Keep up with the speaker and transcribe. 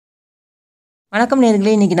வணக்கம்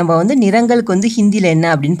நேயர்களே, இன்னைக்கு நம்ம நிறங்களுக்கு ஹிந்தியில் என்ன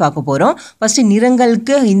அப்படின்னு பார்க்க போகிறோம். ஃபஸ்ட்டு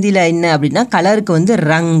நிறங்களுக்கு ஹிந்தியில் என்ன அப்படின்னா கலருக்கு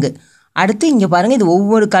ரங். அடுத்து இங்கே பாருங்கள், இது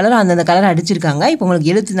ஒவ்வொரு கலரும் அந்தந்த கலர் அடிச்சிருக்காங்க. இப்போ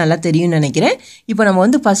உங்களுக்கு எழுத்து நல்லா தெரியும்னு நினைக்கிறேன். இப்போ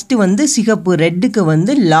நம்ம ஃபஸ்ட்டு சிகப்பு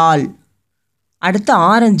ரெட்டுக்கு லால், அடுத்து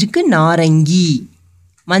ஆரஞ்சுக்கு நாரங்கி,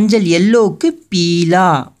 மஞ்சள் எல்லோவுக்கு பீலா,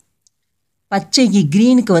 பச்சைக்கு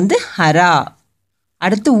க்ரீனுக்கு ஹரா,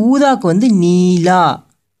 அடுத்து ஊதாக்கு நீலா,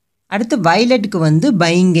 அடுத்து வயலட்டுக்கு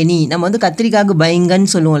பைங்கனி. நம்ம கத்திரிக்காய்க்கு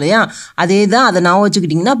பைங்கன்னு சொல்லுவோம் இல்லையா, அதே தான். அதை நான்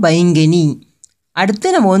வச்சுக்கிட்டிங்கன்னா பைங்கனி. அடுத்து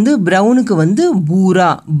நம்ம ப்ரௌனுக்கு பூரா,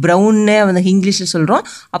 ப்ரௌன்னே இங்கிலீஷில் சொல்கிறோம்.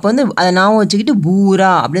 அப்போ அதை நான் வச்சுக்கிட்டு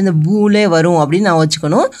பூரா அப்படி அந்த பூலே வரும் அப்படின்னு நான்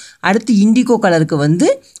வச்சுக்கணும். அடுத்து இண்டிகோ கலருக்கு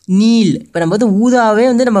நீல். இப்போ நம்ம ஊதாவே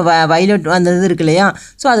நம்ம வயலட் அந்த இது இருக்கு இல்லையா,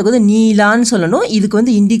 ஸோ அதுக்கு நீலான்னு சொல்லணும்.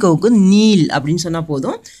 இதுக்கு இண்டிகோவுக்கு நீல் அப்படின்னு சொன்னால்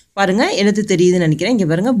போதும். பாருங்கள், எழுத்து தெரியுதுன்னு நினைக்கிறேன். இங்கே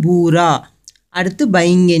பாருங்கள், பூரா. அடுத்து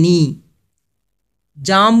பைங்கனி,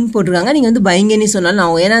 ஜாம் போட்டிருக்காங்க. நீங்கள் பைங்கனி சொன்னாலும்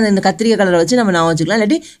நான், ஏன்னா இந்த கத்திரிக்காய் கலரை வச்சு நம்ம நான் வச்சுக்கலாம்.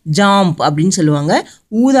 இல்லாட்டி ஜாம்ப் அப்படின்னு சொல்லுவாங்க.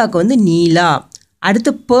 ஊதாக்கு நீலா.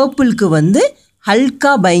 அடுத்து பர்பிளுக்கு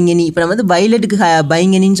ஹல்கா பைங்கனி. இப்போ நம்ம வயலட்டுக்கு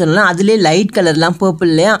பைங்கனின்னு சொல்லலாம். அதுலேயே லைட் கலர்லாம்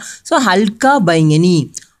பர்பிள் இல்லையா, ஸோ ஹல்கா பைங்கனி.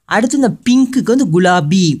 அடுத்து இந்த பிங்க்குக்கு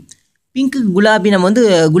குலாபி. பிங்க்கு குலாபி, நம்ம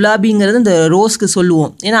குலாபிங்கிறது இந்த ரோஸ்க்கு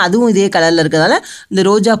சொல்லுவோம். ஏன்னா அதுவும் இதே கலரில் இருக்கிறதால இந்த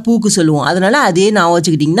ரோஜா பூக்கு சொல்லுவோம். அதனால் அதே நான்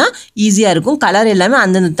வச்சுக்கிட்டிங்கன்னா ஈஸியாக இருக்கும். கலர் எல்லாமே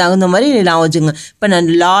அந்தந்த தகுந்த மாதிரி நான் வச்சுக்கோங்க. இப்போ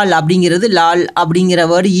நான் லால் அப்படிங்கிறது, லால்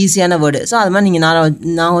அப்படிங்கிற வேர்டு ஈஸியான வேர்டு. ஸோ அது மாதிரி நீங்கள்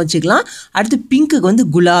நான் வச்சுக்கலாம். அடுத்து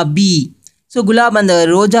பிங்க்குக்கு குலாபி. ஸோ குலாப் அந்த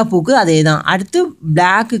ரோஜா பூக்கு அதே தான். அடுத்து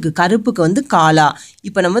பிளாக்குக்கு கருப்புக்கு காலா.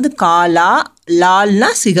 இப்போ நம்ம காலா, லால்னா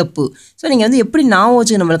சிகப்பு. ஸோ நீங்கள் எப்படி நான்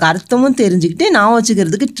வச்சுக்கணும், நம்மளுக்கு அர்த்தமும் தெரிஞ்சுக்கிட்டு நான்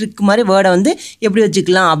வச்சுக்கிறதுக்கு ட்ரிக் மாதிரி வேர்டை எப்படி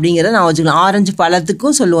வச்சுக்கலாம் அப்படிங்கிறத நான் வச்சுக்கலாம். ஆரஞ்சு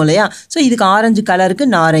பழத்துக்கும் சொல்லுவோம் இல்லையா, ஸோ இதுக்கு ஆரஞ்சு கலருக்கு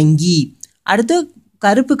நாரங்கி. அடுத்து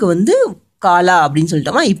கருப்புக்கு காலா அப்படின்னு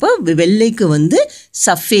சொல்லிட்டோமா. இப்போ வெள்ளைக்கு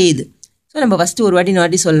சஃபேது. ஸோ நம்ம ஃபஸ்ட்டு ஒரு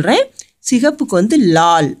வாட்டி சொல்கிறேன். சிகப்புக்கு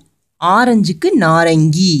லால், ஆரஞ்சுக்கு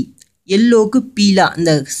நாரங்கி, எல்லோவுக்கு பீலா.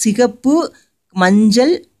 இந்த சிகப்பு,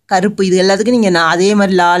 மஞ்சள், கருப்பு இது எல்லாத்துக்கும் நீங்கள் அதே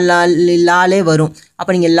மாதிரி லாலே வரும்.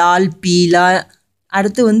 அப்போ நீங்கள் லால், பீலா.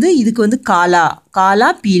 அடுத்து இதுக்கு காலா, காலா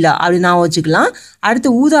பீலா அப்படி நான் வச்சுக்கலாம்.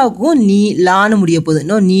 அடுத்து ஊதாவுக்கும் லான்னு முடிய போகுது,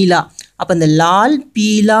 இன்னும் நீலா. அப்போ இந்த லால்,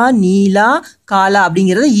 பீலா, நீலா, காலா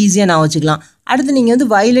அப்படிங்கிறத ஈஸியாக நான் வச்சுக்கலாம். அடுத்து நீங்கள்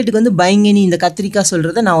வயலட்டுக்கு பைங்கனி, இந்த கத்திரிக்காய்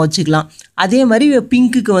சொல்கிறத நான் வச்சுக்கலாம். அதே மாதிரி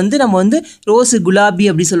பிங்க்குக்கு நம்ம ரோஸு, குலாபி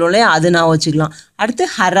அப்படி சொல்லுவோம் இல்லையா, அது நான் வச்சுக்கலாம். அடுத்து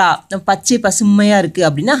ஹரா, பச்சை பசுமையாக இருக்குது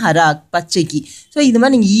அப்படின்னா ஹரா, பச்சைக்கு. ஸோ இது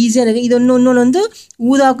மாதிரி நீங்கள் ஈஸியாக இருக்குது. இது இன்னொன்று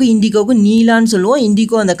ஊதாவுக்கும் இண்டிகோவுக்கும் நீலான்னு சொல்லுவோம்.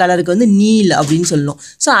 இண்டிகோ அந்த கலருக்கு நீல் அப்படின்னு சொல்லுவோம்.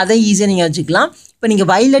 ஸோ அதை ஈஸியாக நீங்கள் வச்சுக்கலாம். இப்போ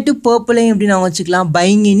நீங்கள் வயலட்டு, பர்பிளையும் எப்படி நான் வச்சுக்கலாம்,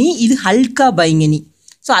 பைங்கனி. இது ஹல்கா பைங்கனி.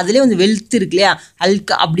 ஸோ அதிலே வெல்த் இருக்கு இல்லையா,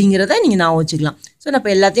 ஹல்கா அப்படிங்கிறத நீங்கள் நான் வச்சுக்கலாம். ஸோ நான்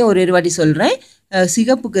இப்போ எல்லாத்தையும் ஒரு வாட்டி சொல்கிறேன்.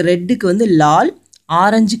 சிகப்புக்கு ரெட்டுக்கு லால்,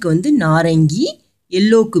 ஆரஞ்சுக்கு நாரங்கி,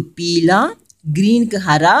 எல்லோவுக்கு பீலா, க்ரீனுக்கு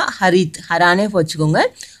ஹரா, ஹரானே வச்சுக்கோங்க.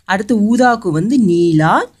 அடுத்து ஊதாவுக்கு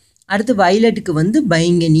நீலா, அடுத்து வயலட்டுக்கு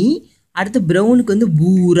பைங்கனி, அடுத்து ப்ரௌனுக்கு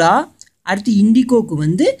பூரா, அடுத்து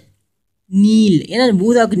இண்டிகோவுக்கு நீல். ஏன்னா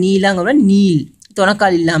ஊதாவுக்கு நீலாங்கிற நீல்,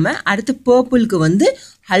 தொணக்கால் இல்லாமல். அடுத்து பர்பிளுக்கு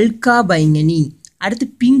ஹல்கா பைங்கனி, அடுத்து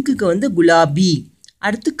பிங்க்குக்கு குலாபி,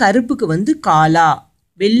 அடுத்து கருப்புக்கு காலா,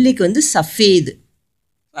 வெள்ளைக்கு சஃபேது.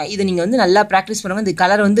 இதை நீங்கள் நல்லா ப்ராக்டிஸ் பண்ணுங்கள். இந்த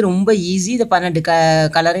கலர் ரொம்ப ஈஸி. இதை 12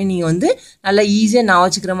 கலரையும் நீங்கள் நல்லா ஈஸியாக நான்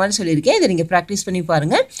வச்சுக்கிற மாதிரி சொல்லியிருக்கேன். இதை நீங்கள் ப்ராக்டிஸ் பண்ணி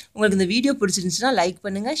பாருங்கள். உங்களுக்கு இந்த வீடியோ பிடிச்சிருந்துச்சுன்னா லைக்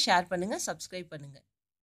பண்ணுங்கள், ஷேர் பண்ணுங்கள், சப்ஸ்கிரைப் பண்ணுங்கள்.